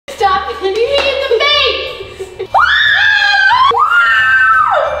hitting me in the face!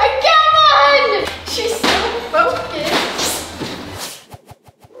 I got one! She's so focused.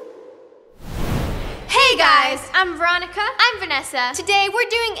 Hey guys, I'm Veronica. I'm Vanessa. Today we're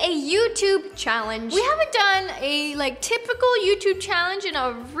doing a YouTube challenge. We haven't done a typical YouTube challenge in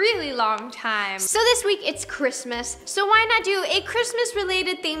a really long time. So this week it's Christmas. So why not do a Christmas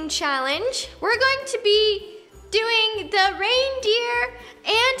related themed challenge? We're going to be doing the reindeer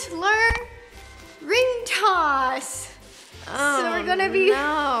antler ring toss. Oh, so we're gonna be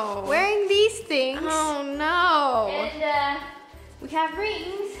wearing these things. Oh no. And we have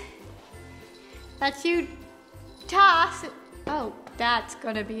rings that you toss. Oh, that's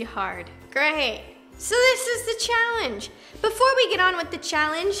gonna be hard. Great. So this is the challenge. Before we get on with the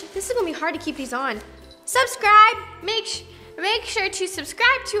challenge, this is gonna be hard to keep these on. Subscribe, make sure to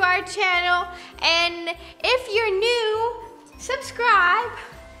subscribe to our channel, and if you're new, subscribe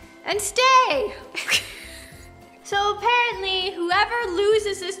and stay. So apparently, whoever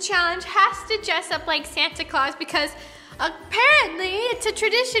loses this challenge has to dress up like Santa Claus because apparently it's a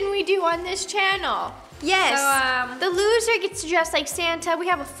tradition we do on this channel. Yes, so, the loser gets to dress like Santa. We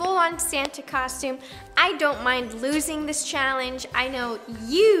have a full-on Santa costume. I don't mind losing this challenge. I know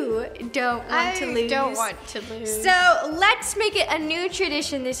you don't want to lose. I don't want to lose. So let's make it a new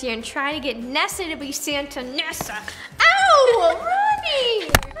tradition this year and try to get Nessa to be Santa Nessa. Ow,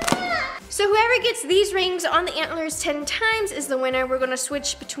 Ronnie! So whoever gets these rings on the antlers 10 times is the winner. We're gonna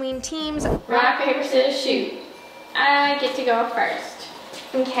switch between teams. Rock, paper, scissors, shoot. I get to go first.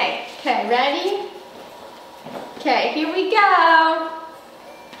 Okay, ready? Okay, here we go.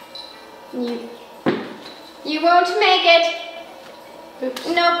 You won't make it. Oops.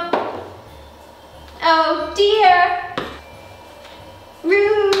 Nope. Oh dear.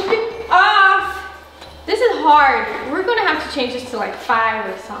 Rude. Off. This is hard. We're gonna have to change this to like 5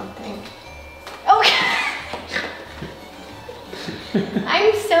 or something. Okay.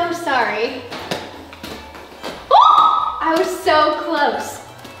 I'm so sorry. Oh, I was so close.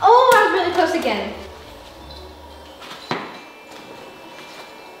 Oh, I was really close again.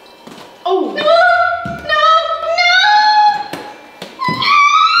 Oh! No!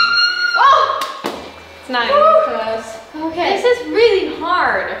 Oh! It's not even close. Okay. This is really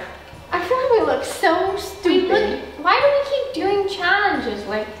hard. I feel like we look so stupid. Why do we keep doing challenges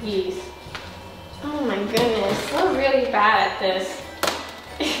like these? Oh my goodness. We're really bad at this.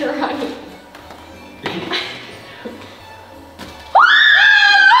 You're right.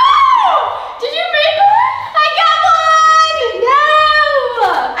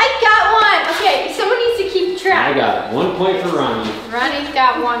 I got 1 point for Ronnie. Ronnie's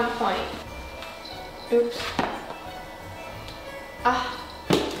got 1 point. Oops.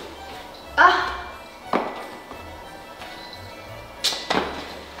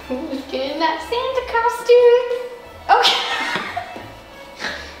 Who's getting that Santa costume? Okay.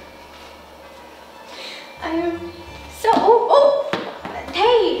 I am so,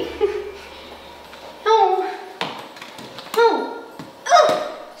 hey.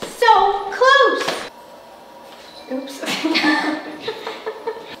 So close. Oops.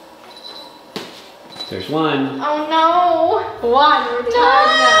 There's one. Oh no. 1. We're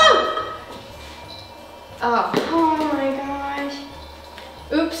tied now. Oh my gosh.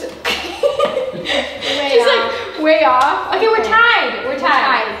 Oops. She's like way off. Okay, we're tied. We're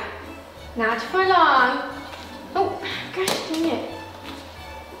tied. Not for long. Oh, gosh dang it.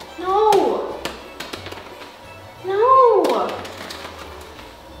 No. No.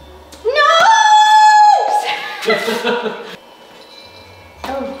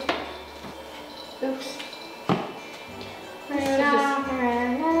 Oh. Oops.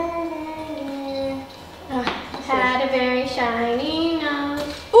 Had a very shiny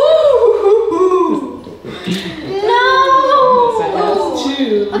nose. Ooh! No!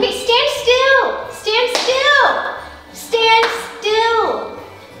 Okay, stand still. Stand still. Stand still.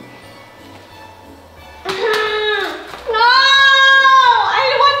 No! I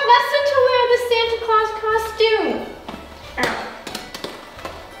want Nessa to wear the Santa Claus costume.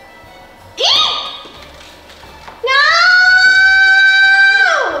 No!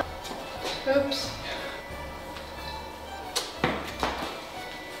 Oops.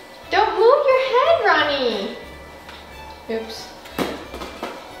 Don't move your head, Ronnie. Oops.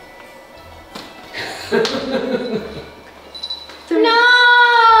 No!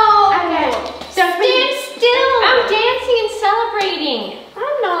 Okay. Stand still. I'm dancing and celebrating.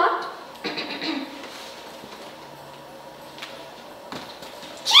 I'm not.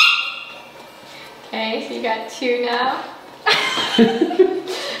 Okay, so you got 2 now.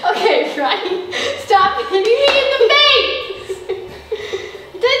 Okay, Ronnie, stop hitting me in the face!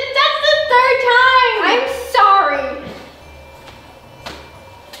 That's the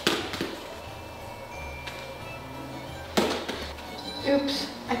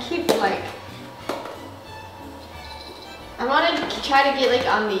try to get like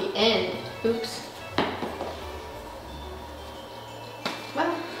on the end. Oops.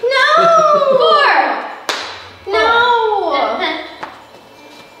 Well, no! 4! No!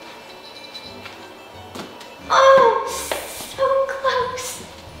 Oh, so close.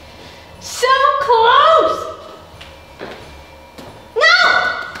 So close! No!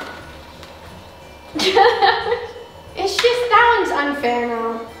 It's just, that one's unfair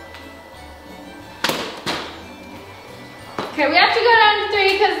now. Okay, we have to go down to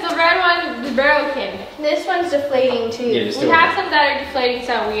 3 because the red one is broken. This one's deflating too. Yeah, we have some that are deflating,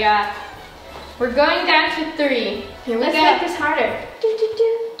 so we're going down to 3. Here we go. Let's make this harder.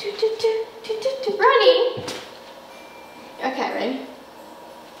 Runny. Okay, ready?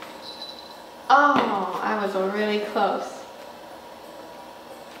 Oh, I was really close.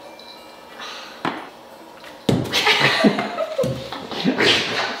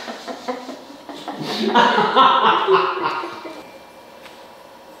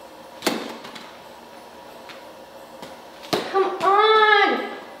 Come on!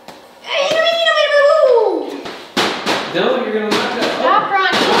 No, you're gonna knock that. Stop,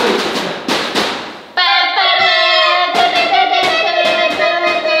 Ronnie.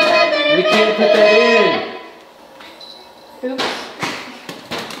 We can't put that in. Oops.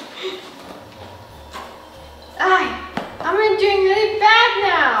 I'm doing really bad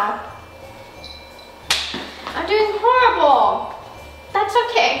now. I'm doing horrible. That's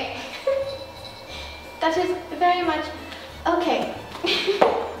okay. That is very much okay.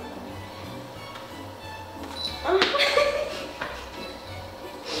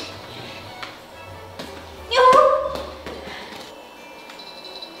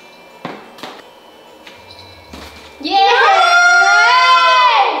 Yay!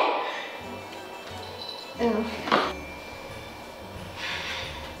 Oh.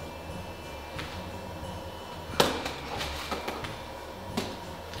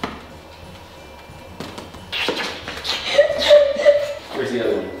 Where's the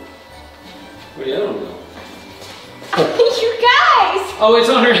other one? Where'd the other one go? You guys! Oh, it's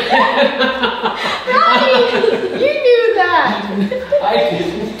on her head. Ronnie, you knew that. I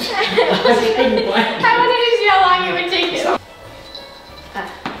didn't. I couldn't find it. I wanted to see how long it would take it.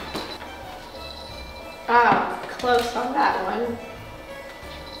 Oh, close on that one.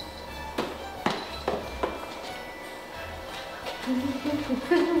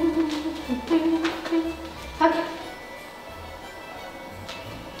 Okay.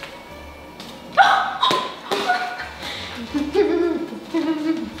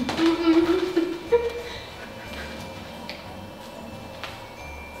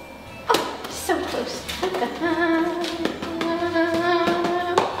 Oh, so close.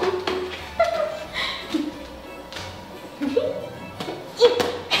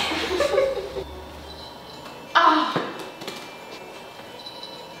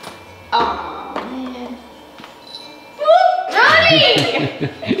 Oh man. Ronnie!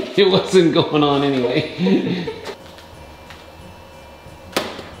 It wasn't going on anyway.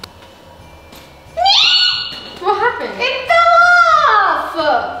 What happened? It fell off!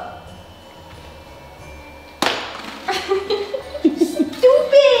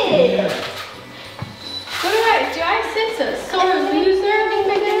 Stupid! What do I sense a sore loser?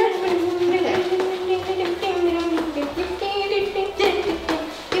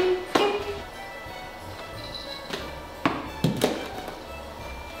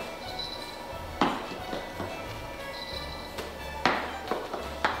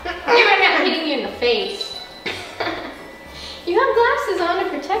 I'm hitting you in the face. You have glasses on to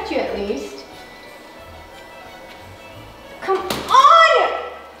protect you at least. Come on!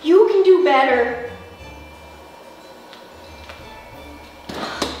 You can do better.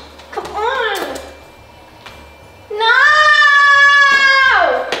 Come on! No!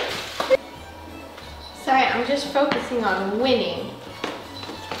 Sorry, I'm just focusing on winning.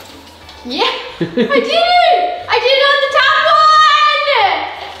 Yeah! I did it! I did it on the top one!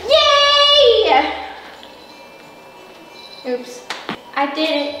 Yay! Oops. I did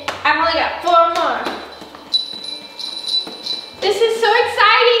it. I've only got 4 more. This is so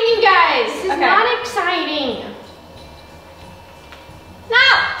exciting, you guys. This is not exciting. No!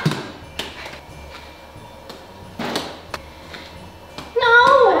 No!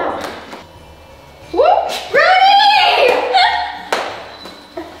 Whoop! Rudy!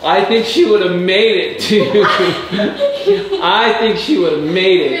 I think she would have made it too. I think she would have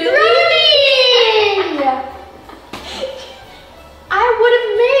made it. Rudy! I would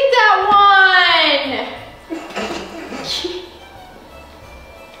have made that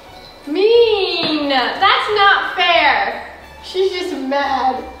one! Mean! That's not fair! She's just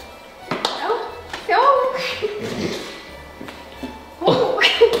mad. Oh, go!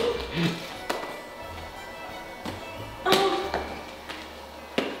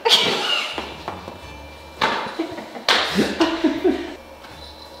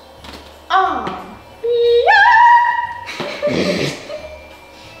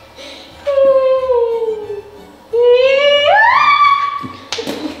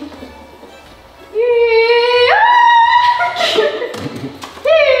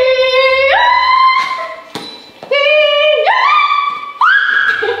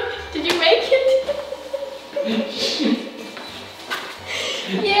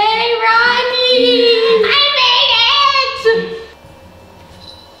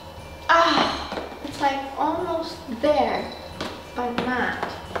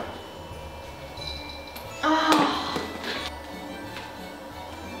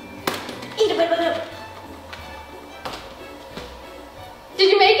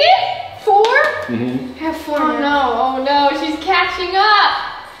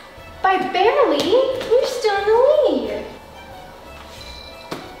 By barely? You're still in the lead.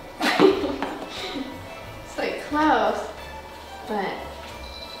 It's like close, but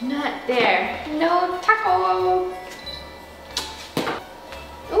not there. No taco.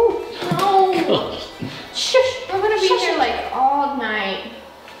 Ooh, no. Shush, we're gonna be here like all night.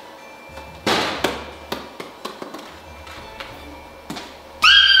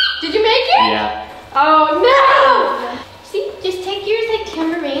 Did you make it? Yeah. Oh no! See, just take yours like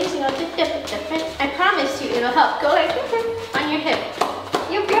tamarines and I'll just dip it. I promise you it'll help. Go like this on your hip.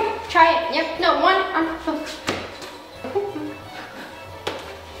 Yep, try it. Yep, no, one on. Oh.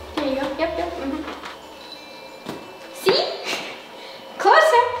 There you go. Yep. See?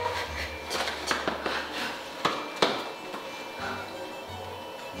 Closer.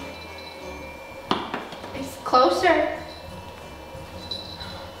 It's closer.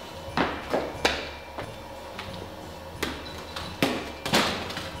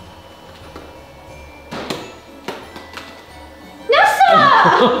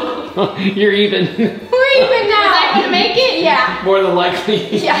 You're even. We're even now. Was I gonna make it? Yeah. More than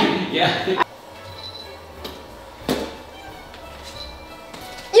likely. Yeah. Yeah.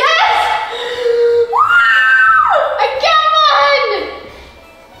 Yes! Woo! I got one!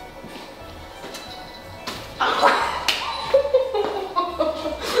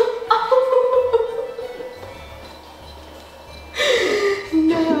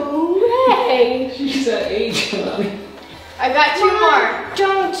 No way! She's at age, mommy. I got two more.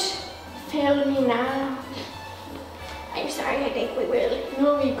 Don't fail me now. I'm sorry, I think we will.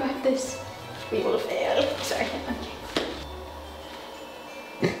 No, we got this. We will fail. Sorry, okay.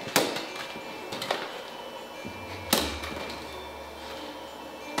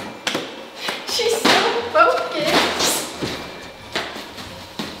 She's so focused.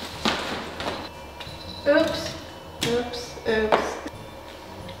 Oops.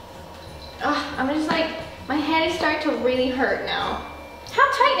 Oh, I'm just like, my head is starting to really hurt now. How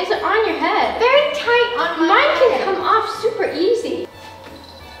tight is it on your head? Very tight on my head. Mine can come off super easy.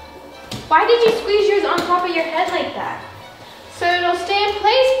 Why did you squeeze yours on top of your head like that? So it'll stay in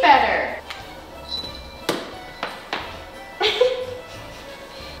place better.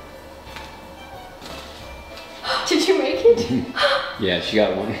 Did you make it? Yeah, she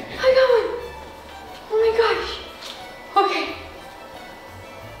got one. I got one. Oh my gosh. Okay.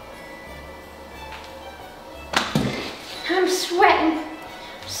 I'm sweating.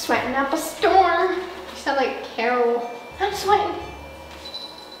 I'm sweating up a storm. You sound like Carol. I'm sweating.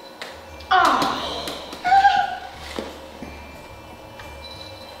 Oh.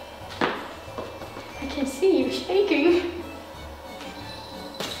 I can see you shaking.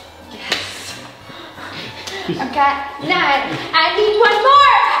 Yes. I've got 9. I need one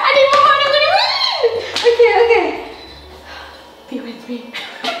more. I'm gonna win. Okay. Be with me.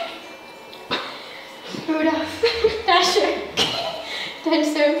 Rudolph, Dasher,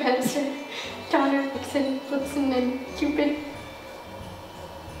 Dancer, Prancer, Donner, Vixen, Blitzen, and Cupid.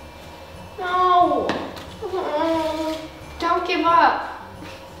 No! Don't give up.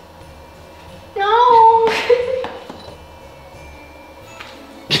 No!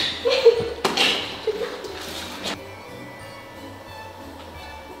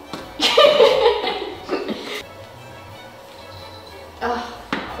 Oh,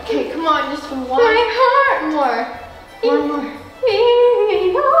 okay, come on, just one. My heart more. One more.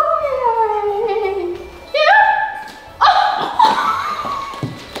 Yeah.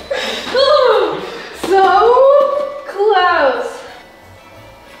 Oh. So close.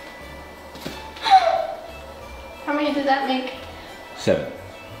 How many did that make? 7.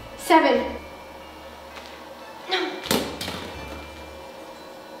 7. No.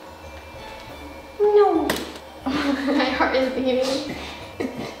 No. My heart is beating.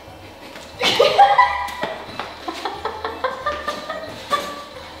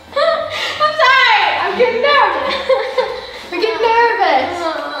 I'm sorry. I'm getting nervous. I'm getting nervous.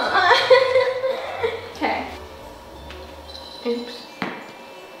 Okay. Oops.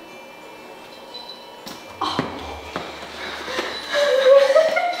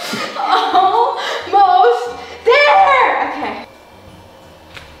 Almost there. Okay.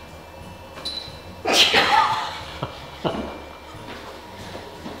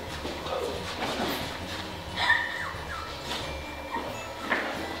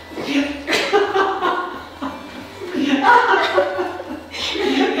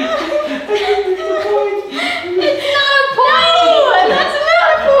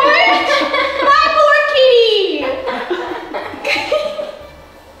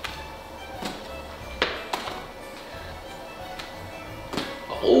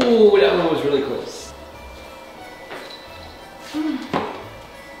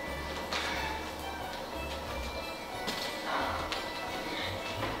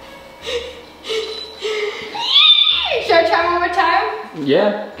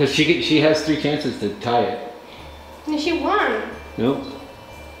 Yeah, because she has 3 chances to tie it. And she won. Nope.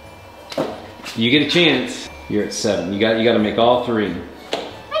 You get a chance. You're at 7. You got to make all 3. I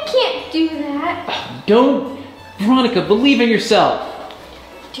can't do that. Don't, Veronica. Believe in yourself.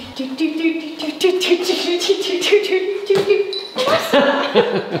 I'm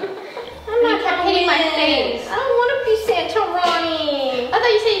not kept hitting my face. I don't want to be Santa-Rani. I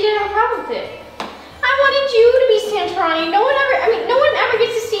thought you said you didn't have a problem with it. I wanted you to be Santa-Rani. No one ever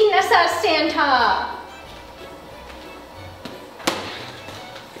gets to see Nessa as Santa.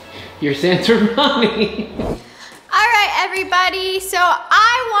 You're Santa-Rani. All right, everybody. So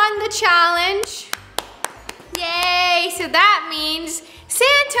I won the challenge. Yay! So that means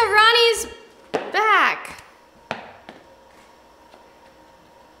Santa-Rani's back.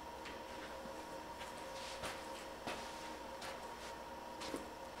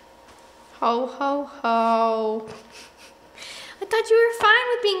 Ho, ho, ho. I thought you were fine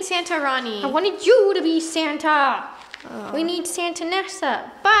with being Santa-Rani. I wanted you to be Santa. Oh. We need Santa Nessa.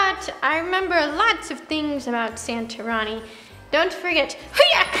 But I remember lots of things about Santa-Rani. Don't forget.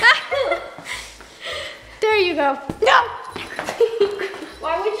 There you go. No!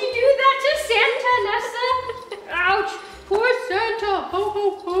 Why would you do that to Santa, Nessa? Ouch! Poor Santa! Ho, ho,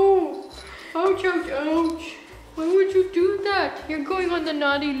 ho! Ouch, ouch, ouch! Why would you do that? You're going on the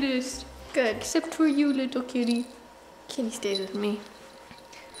naughty list. Good, except for you, little kitty. Kitty stays with me.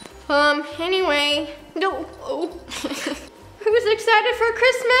 Anyway, no. Oh. Who's excited for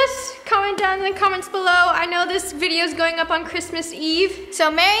Christmas? Comment down in the comments below. I know this video is going up on Christmas Eve.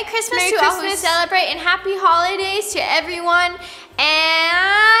 So Merry Christmas to all who celebrate, and Happy Holidays to everyone.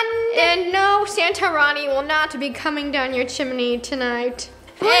 And no, Santa-Rani will not be coming down your chimney tonight.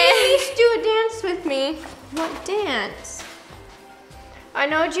 Please do a dance with me. What dance? I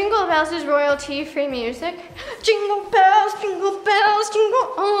know Jingle Bells is royalty-free music. Jingle bells, jingle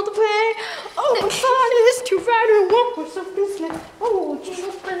all the way. Oh, what fun it is to ride in a one-horse open sleigh. Oh,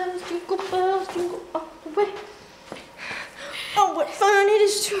 jingle bells, jingle all the way. Oh, what fun it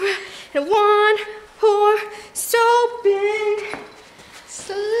is to ride in a one-horse open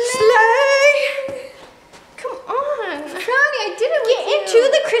sleigh. Come on. Ronnie, I did it with you. Get into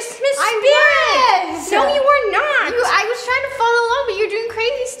the Christmas spirit. No, you were not. I was trying to follow along, but you're doing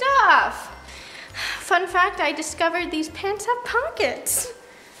crazy stuff. Fun fact, I discovered these pants have pockets.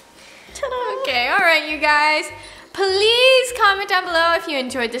 Ta-da. Okay, all right, you guys. Please comment down below if you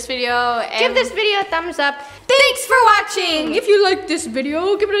enjoyed this video. And give this video a thumbs up. Thanks for watching. If you liked this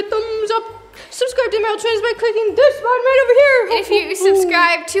video, give it a thumbs up. Subscribe to Merrell Twins by clicking this button right over here. And if you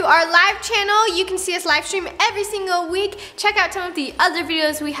subscribe to our live channel, you can see us live stream every single week. Check out some of the other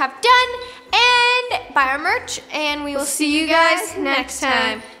videos we have done and buy our merch. And we will see you guys next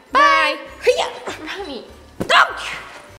time. Bye. Ronnie. Ouch!